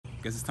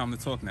Guess it's time to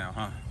talk now,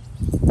 huh?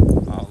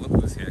 Oh, look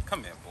who's here.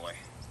 Come here, boy.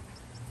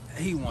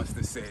 He wants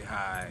to say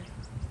hi.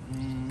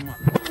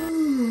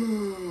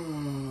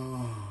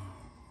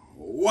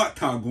 What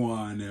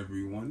Kagwan,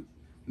 everyone?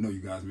 I know you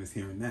guys miss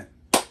hearing that.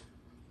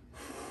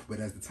 But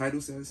as the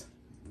title says,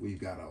 we've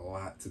got a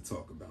lot to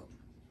talk about.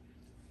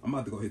 I'm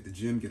about to go hit the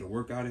gym, get a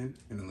workout in,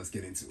 and then let's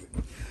get into it.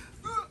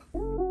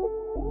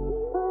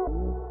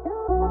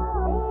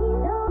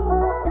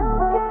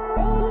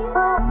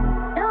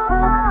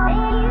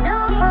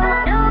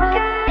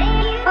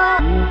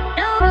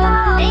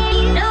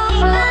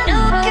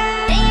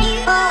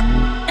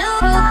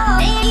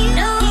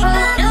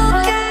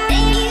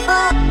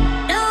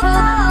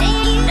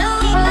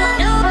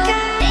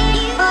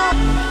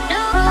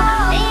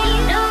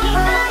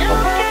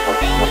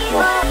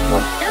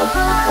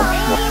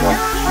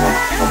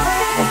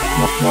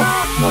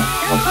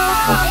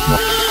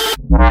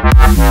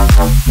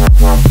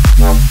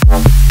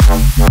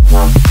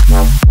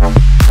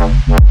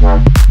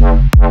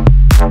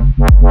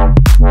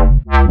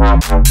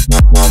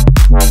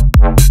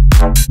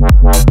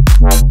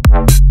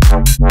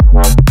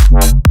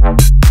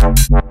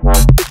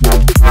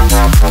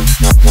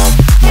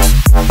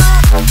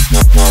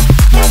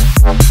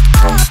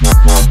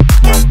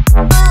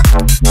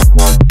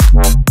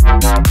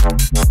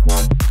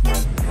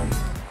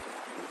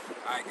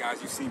 Alright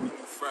guys, you see me new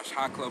fresh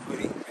hot club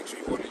hoodie. Make sure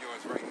you order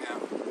yours right now.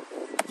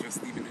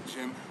 Just leaving the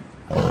gym.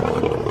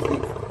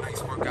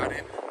 Nice workout in.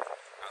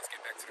 Now let's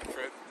get back to the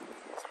crib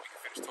so we can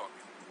finish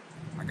talking.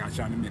 I got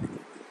y'all in a minute.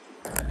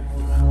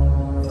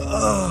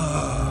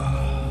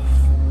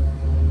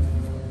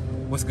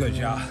 What's good,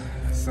 y'all?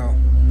 So,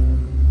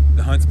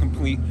 the hunt's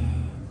complete.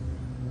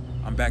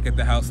 I'm back at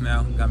the house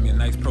now. Got me a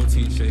nice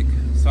protein shake.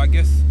 So I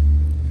guess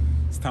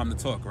it's time to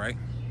talk, right?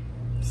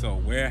 So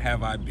where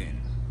have I been?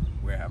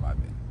 Where have I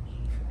been?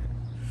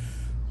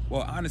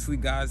 Well, honestly,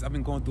 guys, I've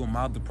been going through a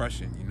mild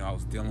depression. You know, I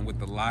was dealing with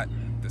a lot.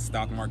 The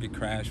stock market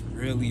crash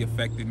really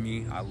affected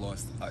me. I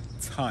lost a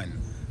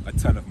ton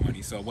of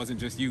money. So it wasn't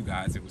just you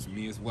guys, it was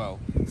me as well.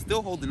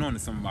 Still holding on to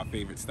some of my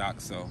favorite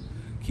stocks, so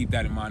keep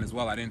that in mind as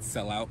well. I didn't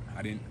sell out,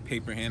 I didn't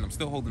paper hand. I'm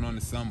still holding on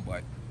to some,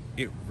 but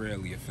it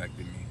really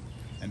affected me.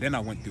 And then I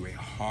went through a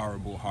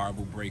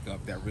horrible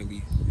breakup that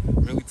really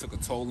took a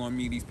toll on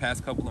me these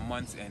past couple of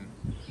months, and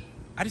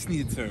I just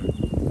needed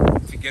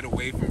to get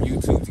away from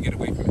YouTube, to get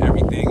away from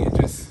everything, and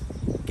just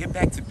get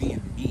back to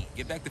being me.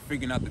 Get back to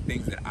figuring out the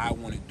things that I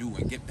want to do,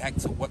 and get back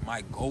to what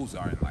my goals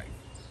are in life.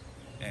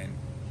 And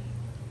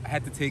I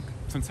had to take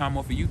some time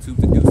off of YouTube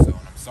to do so.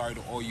 And I'm sorry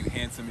to all you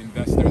handsome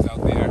investors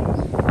out there,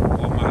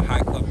 all my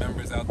high club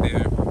members out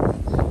there,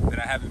 that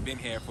I haven't been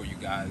here for you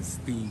guys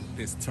through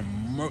this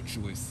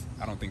tumultuous,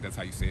 I don't think that's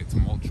how you say it,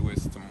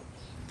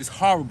 this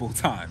horrible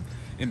time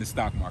in the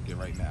stock market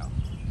right now.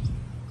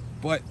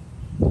 But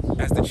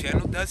as the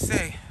channel does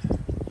say,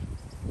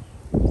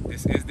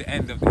 this is the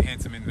end of the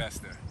handsome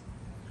investor.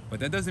 But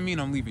that doesn't mean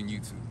I'm leaving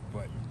YouTube,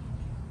 but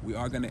we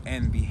are gonna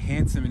end the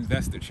handsome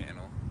investor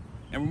channel,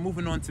 and we're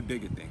moving on to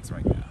bigger things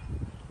right now.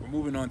 We're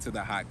moving on to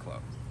the hot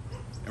club,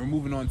 and we're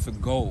moving on to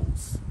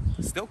goals.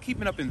 Still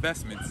keeping up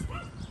investments,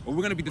 but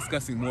we're gonna be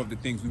discussing more of the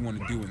things we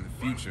wanna do in the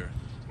future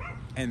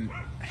and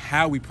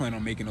how we plan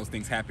on making those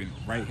things happen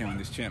right here on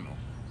this channel.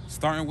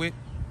 Starting with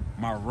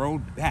my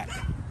road back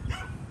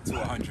to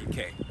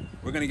 100K.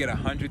 We're gonna get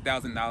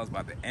 $100,000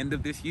 by the end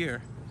of this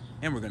year,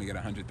 and we're gonna get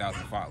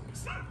 100,000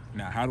 followers.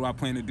 Now, how do I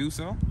plan to do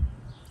so?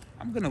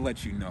 I'm gonna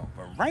let you know,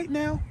 but right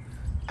now,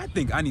 I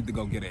think I need to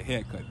go get a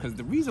haircut, because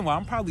the reason why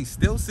I'm probably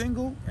still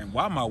single and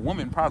why my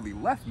woman probably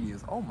left me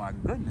is, oh my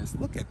goodness,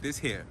 look at this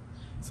hair.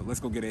 So let's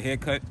go get a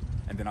haircut,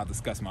 and then I'll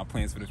discuss my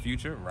plans for the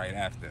future right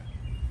after.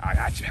 I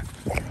gotcha.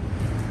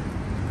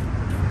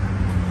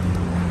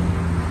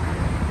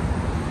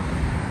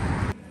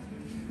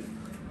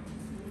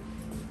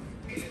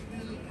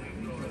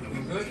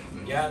 You good?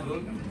 Yeah,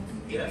 good.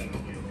 Yeah.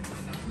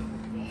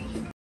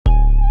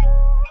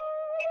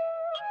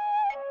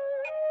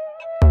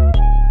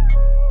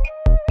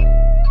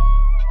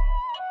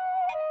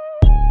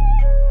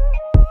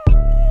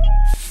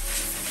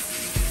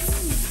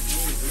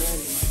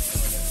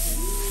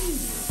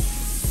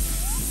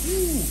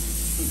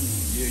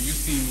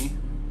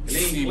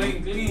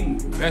 Clean.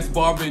 Best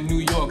barber in New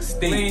York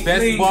State.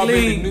 Best barber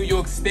in New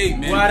York State,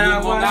 man.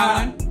 Long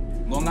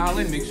Island. Long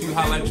Island, make sure you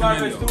holla at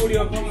Tremendo.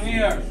 Studio, come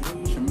here.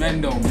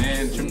 Tremendo,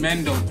 man.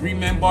 Tremendo.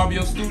 3-man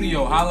Barber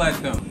Studio. Holla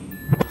at them.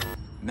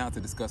 Now to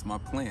discuss my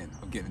plan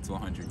of getting to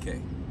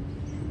 100K.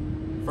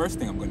 First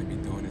thing I'm going to be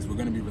doing is we're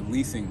going to be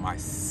releasing my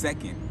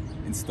second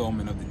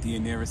installment of the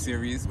Deianira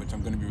series, which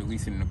I'm going to be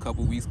releasing in a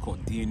couple weeks,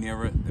 called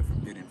Deianira, the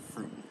Forbidden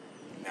Fruit.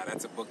 Now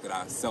that's a book that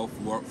I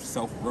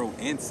self-wrote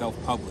and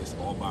self-published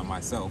all by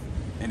myself,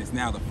 and it's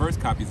now the first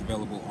copy is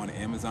available on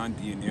Amazon.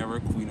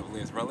 Deianira, Queen of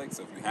Laires, Rellik.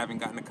 So if you haven't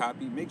gotten a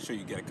copy, make sure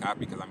you get a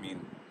copy, because I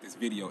mean, this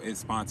video is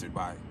sponsored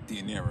by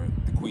Deianira,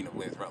 the Queen of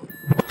Laires, Rellik.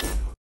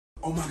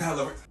 Oh my God,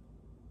 Laires.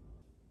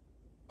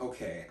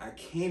 Okay, I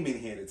came in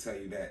here to tell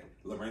you that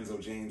Lorenzo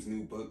James'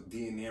 new book,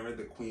 Deianira,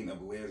 the Queen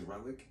of Laires,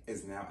 Rellik,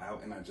 is now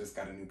out, and I just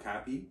got a new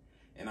copy.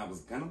 and I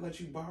was gonna let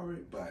you borrow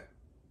it, but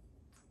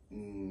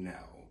no.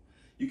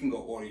 You can go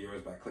order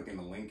yours by clicking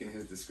the link in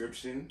his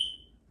description.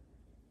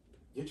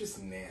 You're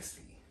just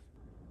nasty.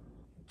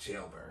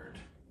 Jailbird.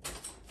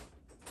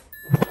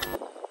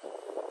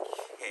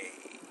 Okay.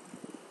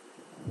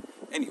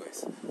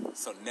 Anyways,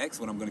 so next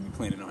what I'm going to be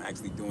planning on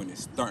actually doing is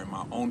starting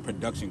my own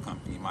production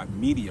company, my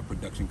media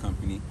production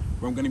company,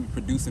 where I'm going to be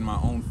producing my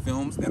own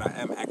films that I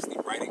am actually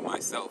writing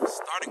myself,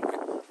 starting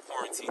with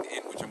Quarantine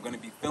In, which I'm going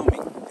to be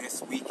filming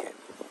this weekend.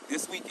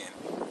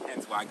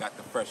 Hence why I got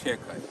the fresh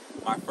haircut.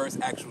 My first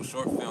actual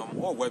short film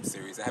or web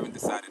series. I haven't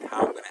decided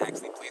how I'm going to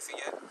actually place it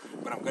yet,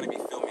 but I'm going to be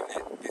filming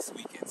that this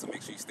weekend. So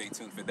make sure you stay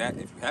tuned for that.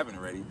 If you haven't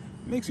already,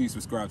 make sure you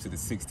subscribe to the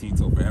 16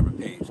 Till Forever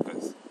page,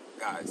 because,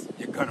 guys,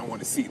 you're going to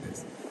want to see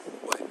this.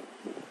 But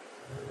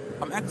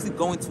I'm actually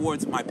going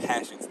towards my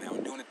passions now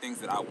and doing the things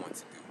that I want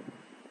to do,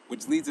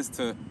 which leads us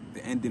to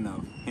the ending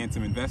of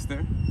Handsome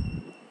Investor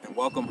and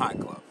welcome High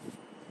Club.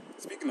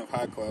 Speaking of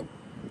High Club,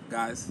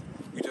 guys,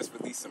 we just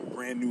released some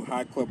brand new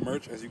High Club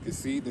merch. As you can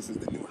see, this is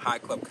the new High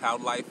Club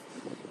Cloud Life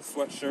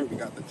sweatshirt. We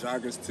got the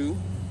joggers too.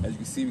 As you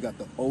can see, we got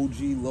the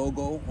OG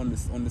logo on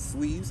the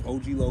sleeves,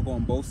 OG logo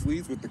on both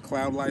sleeves with the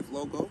Cloud Life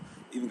logo.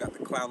 Even got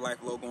the Cloud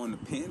Life logo on the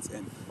pants.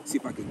 And see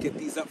if I can get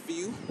these up for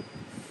you.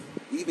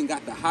 We even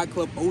got the High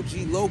Club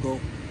OG logo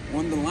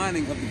on the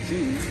lining of the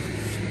jeans.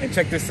 And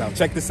check this out.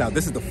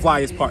 This is the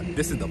flyest part.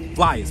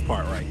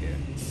 Right here.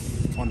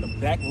 On the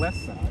back left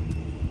side,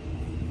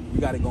 we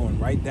got it going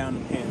right down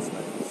the pants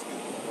leg.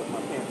 Put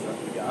my pants up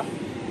for y'all.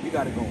 We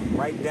got it going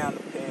right down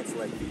the pants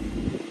leg,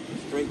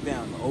 straight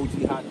down the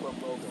OG High Club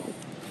logo.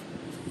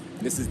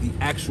 This is the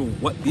actual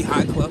What the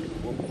High Club.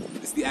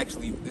 This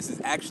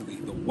is actually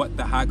the What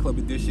the High Club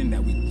edition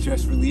that we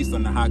just released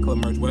on the High Club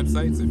merch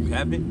website. So if you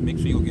haven't, make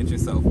sure you go get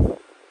yourself one of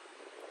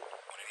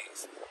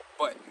these.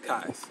 But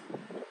guys,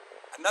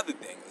 another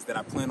thing is that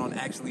I plan on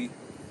actually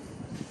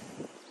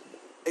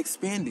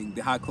expanding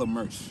the High Club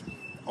merch,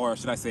 or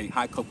should I say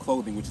High Club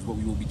clothing, which is what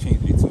we will be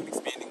changing it to, and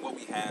expanding what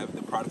we have,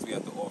 the products we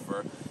have to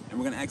offer, and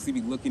we're going to actually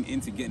be looking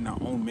into getting our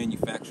own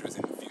manufacturers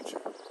in the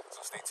future.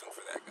 So stay tuned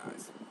for that,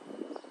 guys.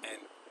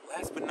 And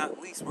last but not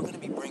least, we're going to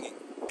be bringing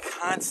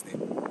constant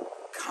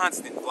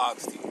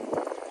vlogs to you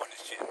on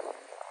this channel.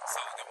 So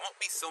there won't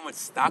be so much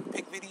stock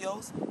pic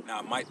videos. Now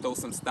I might throw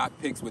some stock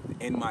pics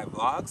within my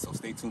vlogs, so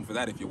stay tuned for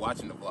that if you're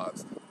watching the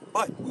vlogs.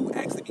 But we will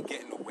actually be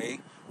getting away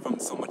from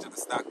so much of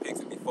the stock pics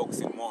and be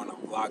focusing more on our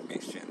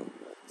vlog-based channel.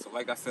 So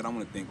like I said, I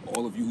want to thank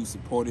all of you who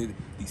supported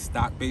the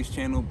stock-based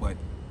channel, but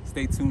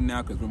stay tuned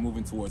now because we're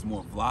moving towards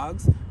more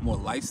vlogs, more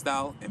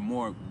lifestyle, and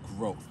more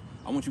growth.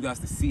 I want you guys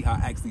to see how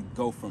I actually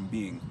go from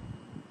being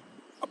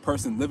a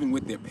person living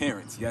with their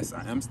parents, yes,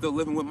 I am still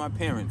living with my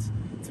parents,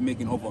 to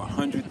making over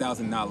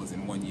 $100,000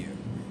 in 1 year.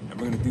 And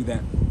we're going to do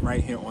that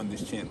right here on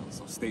this channel.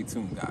 So stay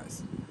tuned,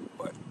 guys.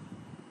 But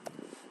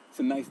it's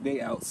a nice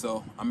day out,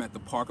 so I'm at the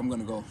park. I'm going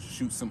to go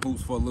shoot some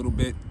hoops for a little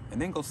bit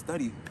and then go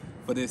study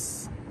for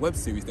this web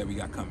series that we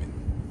got coming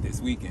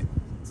this weekend.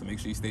 So make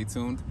sure you stay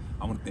tuned.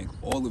 I want to thank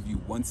all of you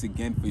once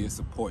again for your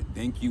support.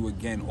 Thank you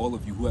again, all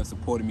of you who have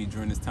supported me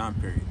during this time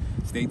period.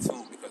 Stay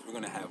tuned because we're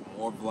going to have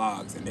more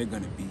vlogs and they're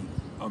going to be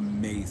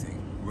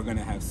amazing. We're going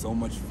to have so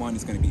much fun.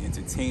 It's going to be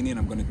entertaining.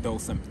 I'm going to throw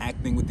some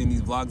acting within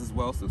these vlogs as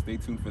well, so stay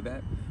tuned for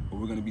that. But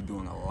we're going to be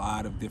doing a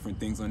lot of different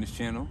things on this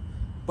channel.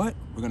 But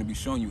we're going to be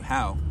showing you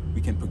how we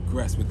can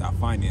progress with our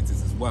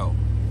finances as well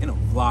in a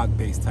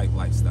vlog-based type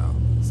lifestyle.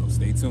 So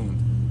stay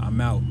tuned.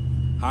 I'm out.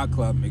 High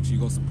Club, make sure you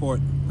go support.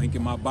 Link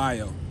in my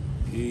bio.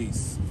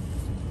 Peace.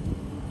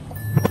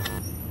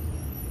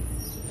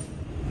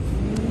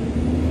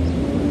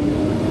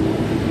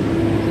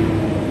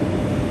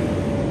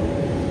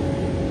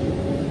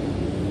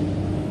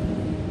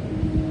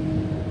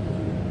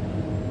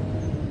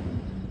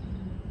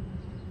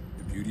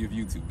 The beauty of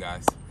YouTube,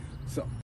 guys. So